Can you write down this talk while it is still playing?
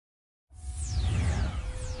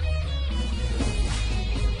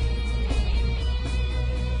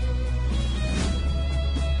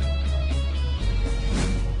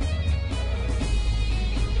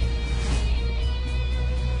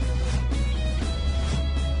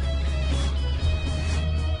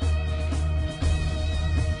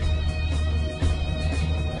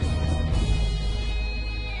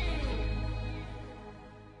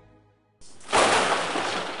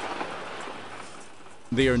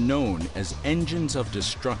They are known as engines of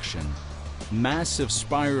destruction, massive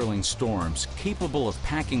spiraling storms capable of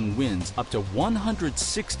packing winds up to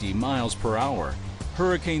 160 miles per hour.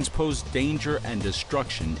 Hurricanes pose danger and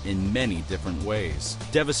destruction in many different ways.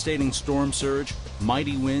 Devastating storm surge,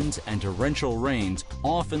 mighty winds, and torrential rains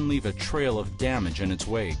often leave a trail of damage in its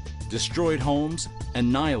wake. Destroyed homes,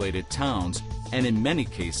 annihilated towns, and in many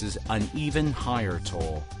cases, an even higher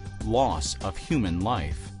toll: loss of human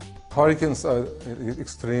life. Hurricanes are an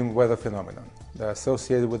extreme weather phenomenon. They're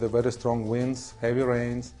associated with the very strong winds, heavy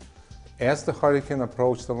rains. As the hurricane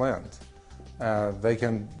approaches the land, they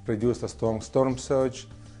can produce a strong storm surge.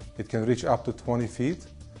 It can reach up to 20 feet.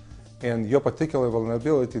 And your particular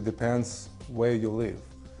vulnerability depends where you live.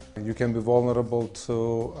 You can be vulnerable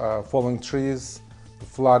to falling trees,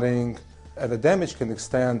 flooding, and the damage can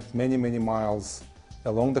extend many, many miles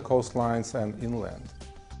along the coastlines and inland.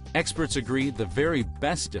 Experts agree the very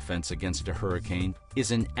best defense against a hurricane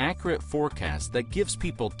is an accurate forecast that gives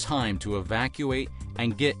people time to evacuate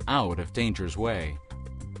and get out of danger's way.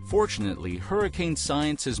 Fortunately, hurricane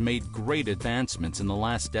science has made great advancements in the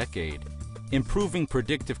last decade, improving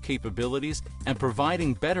predictive capabilities and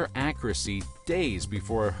providing better accuracy days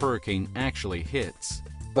before a hurricane actually hits.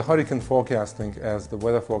 The hurricane forecasting, as the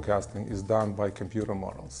weather forecasting, is done by computer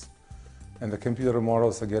models. And the computer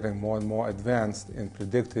models are getting more and more advanced in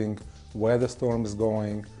predicting where the storm is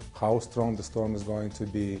going, how strong the storm is going to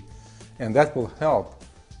be, and that will help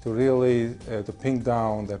to really to pin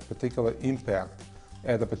down the particular impact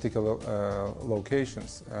at the particular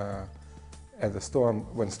locations at the storm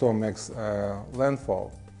when storm makes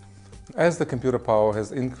landfall. As the computer power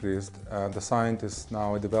has increased, the scientists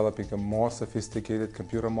now are developing a more sophisticated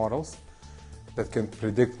computer models that can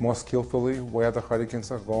predict more skillfully where the hurricanes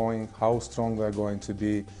are going, how strong they're going to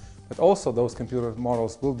be. But also those computer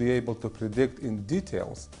models will be able to predict in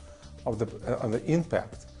details of the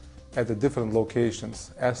impact at the different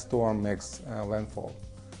locations as storm makes landfall.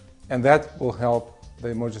 And that will help the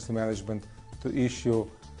emergency management to issue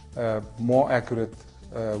more accurate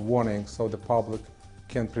warnings so the public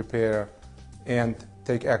can prepare and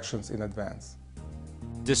take actions in advance.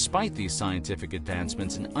 Despite these scientific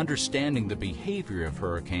advancements in understanding the behavior of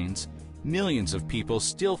hurricanes, millions of people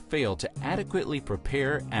still fail to adequately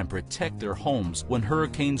prepare and protect their homes when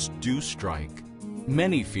hurricanes do strike.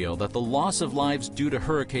 Many feel that the loss of lives due to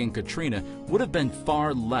Hurricane Katrina would have been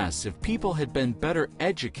far less if people had been better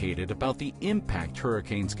educated about the impact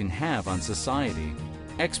hurricanes can have on society.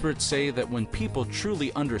 Experts say that when people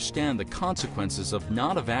truly understand the consequences of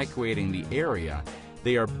not evacuating the area,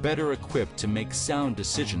 they are better equipped to make sound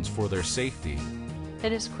decisions for their safety.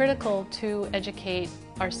 It is critical to educate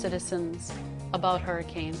our citizens about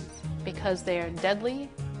hurricanes because they are deadly,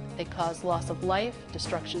 they cause loss of life,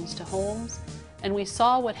 destructions to homes, and we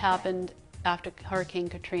saw what happened after Hurricane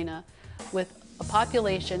Katrina with a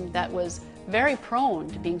population that was very prone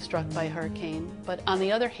to being struck by a hurricane, but on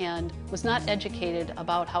the other hand was not educated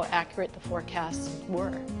about how accurate the forecasts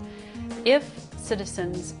were. If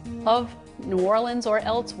citizens of New Orleans or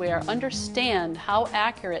elsewhere understand how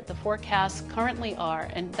accurate the forecasts currently are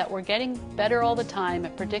and that we're getting better all the time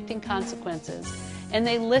at predicting consequences, and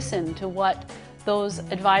they listen to what those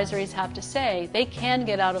advisories have to say, they can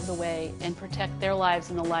get out of the way and protect their lives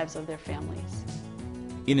and the lives of their families.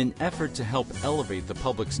 In an effort to help elevate the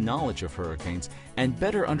public's knowledge of hurricanes and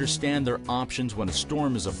better understand their options when a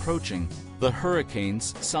storm is approaching, the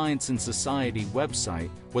Hurricanes Science and Society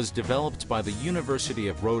website was developed by the University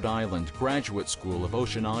of Rhode Island Graduate School of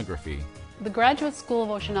Oceanography. The Graduate School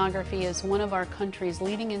of Oceanography is one of our country's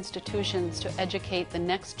leading institutions to educate the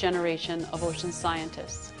next generation of ocean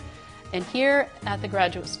scientists. And here at the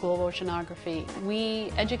Graduate School of Oceanography,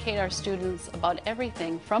 we educate our students about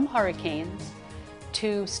everything from hurricanes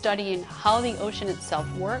to studying how the ocean itself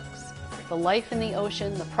works, the life in the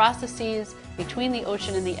ocean, the processes between the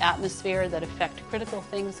ocean and the atmosphere that affect critical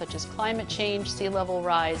things such as climate change, sea level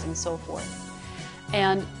rise, and so forth.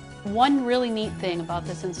 And one really neat thing about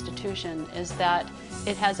this institution is that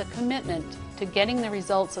it has a commitment to getting the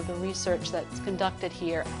results of the research that's conducted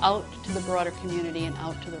here out to the broader community and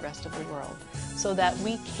out to the rest of the world, so that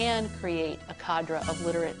we can create a cadre of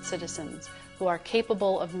literate citizens who are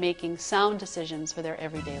capable of making sound decisions for their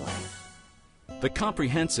everyday life. The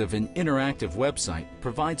comprehensive and interactive website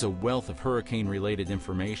provides a wealth of hurricane-related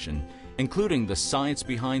information, including the science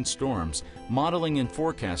behind storms, modeling and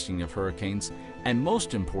forecasting of hurricanes, and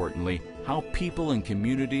most importantly, how people and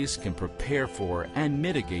communities can prepare for and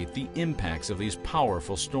mitigate the impacts of these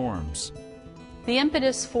powerful storms. The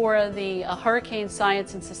impetus for the Hurricane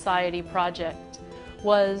Science and Society project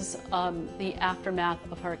was the aftermath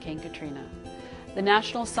of Hurricane Katrina. The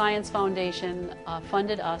National Science Foundation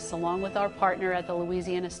funded us, along with our partner at the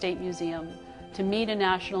Louisiana State Museum, to meet a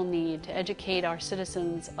national need to educate our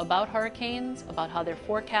citizens about hurricanes, about how they're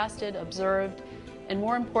forecasted, observed, and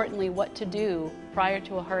more importantly, what to do prior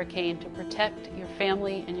to a hurricane to protect your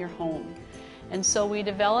family and your home. And so we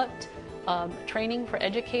developed training for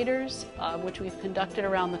educators, which we've conducted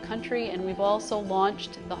around the country, and we've also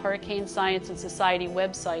launched the Hurricane Science and Society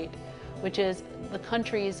website, which is the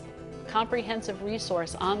country's comprehensive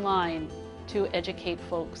resource online to educate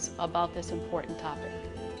folks about this important topic.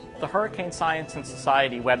 The Hurricane Science and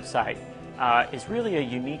Society website is really a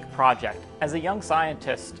unique project. As a young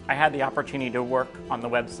scientist, I had the opportunity to work on the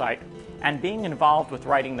website, and being involved with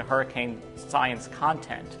writing the hurricane science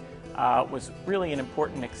content was really an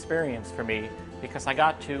important experience for me because I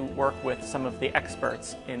got to work with some of the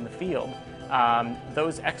experts in the field.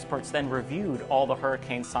 Those experts then reviewed all the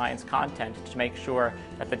hurricane science content to make sure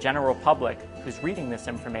that the general public who's reading this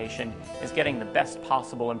information is getting the best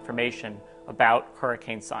possible information about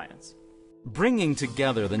hurricane science. Bringing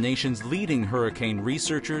together the nation's leading hurricane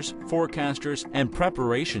researchers, forecasters, and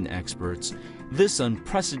preparation experts, this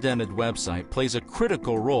unprecedented website plays a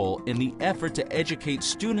critical role in the effort to educate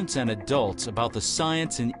students and adults about the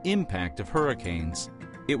science and impact of hurricanes.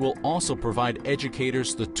 It will also provide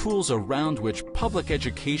educators the tools around which public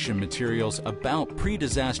education materials about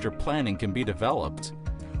pre-disaster planning can be developed.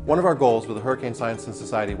 One of our goals with the Hurricane Science and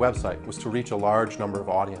Society website was to reach a large number of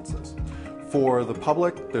audiences. For the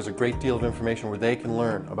public, there's a great deal of information where they can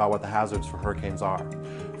learn about what the hazards for hurricanes are.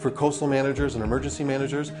 For coastal managers and emergency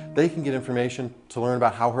managers, they can get information to learn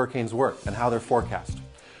about how hurricanes work and how they're forecast.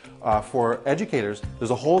 For educators,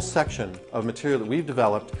 there's a whole section of material that we've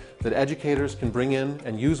developed that educators can bring in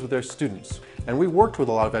and use with their students. And we've worked with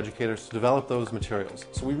a lot of educators to develop those materials.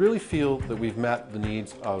 So we really feel that we've met the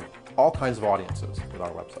needs of all kinds of audiences with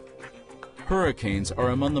our website. Hurricanes are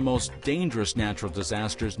among the most dangerous natural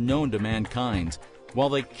disasters known to mankind. While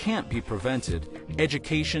they can't be prevented,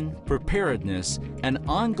 education, preparedness, and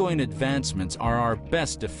ongoing advancements are our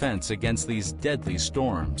best defense against these deadly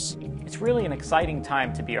storms. It's really an exciting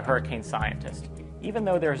time to be a hurricane scientist. Even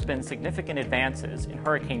though there's been significant advances in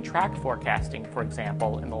hurricane track forecasting, for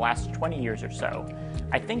example, in the last 20 years or so,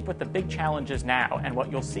 I think what the big challenge is now, and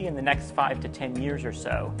what you'll see in the next 5 to 10 years or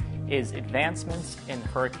so, is advancements in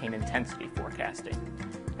hurricane intensity forecasting.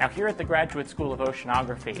 Now, here at the Graduate School of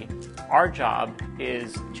Oceanography, our job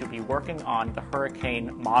is to be working on the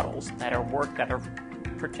hurricane models that are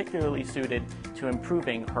particularly suited to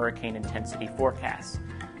improving hurricane intensity forecasts.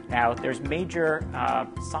 Now, there's major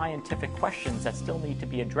scientific questions that still need to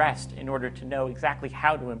be addressed in order to know exactly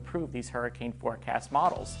how to improve these hurricane forecast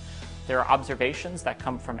models. There are observations that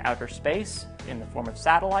come from outer space in the form of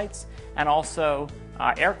satellites, and also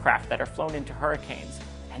aircraft that are flown into hurricanes.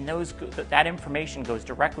 And that information goes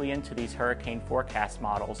directly into these hurricane forecast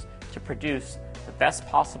models to produce the best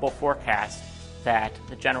possible forecast that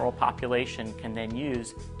the general population can then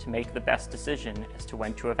use to make the best decision as to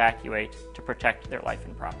when to evacuate to protect their life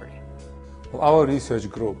and property. Well, our research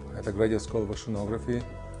group at the Graduate School of Oceanography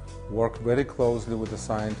work very closely with the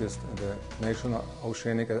scientists at the National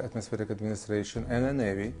Oceanic and Atmospheric Administration and the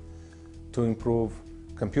Navy to improve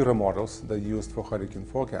computer models that are used for hurricane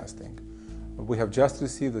forecasting. We have just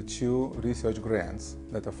received 2 research grants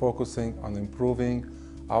that are focusing on improving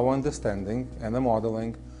our understanding and the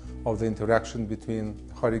modeling of the interaction between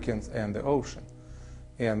hurricanes and the ocean.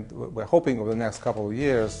 And we're hoping over the next couple of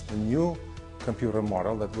years, the new computer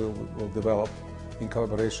model that we'll develop in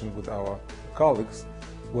collaboration with our colleagues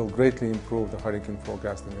will greatly improve the hurricane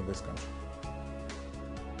forecasting in this country.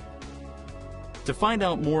 To find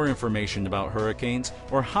out more information about hurricanes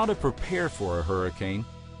or how to prepare for a hurricane,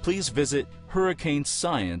 please visit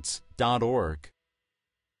hurricanescience.org.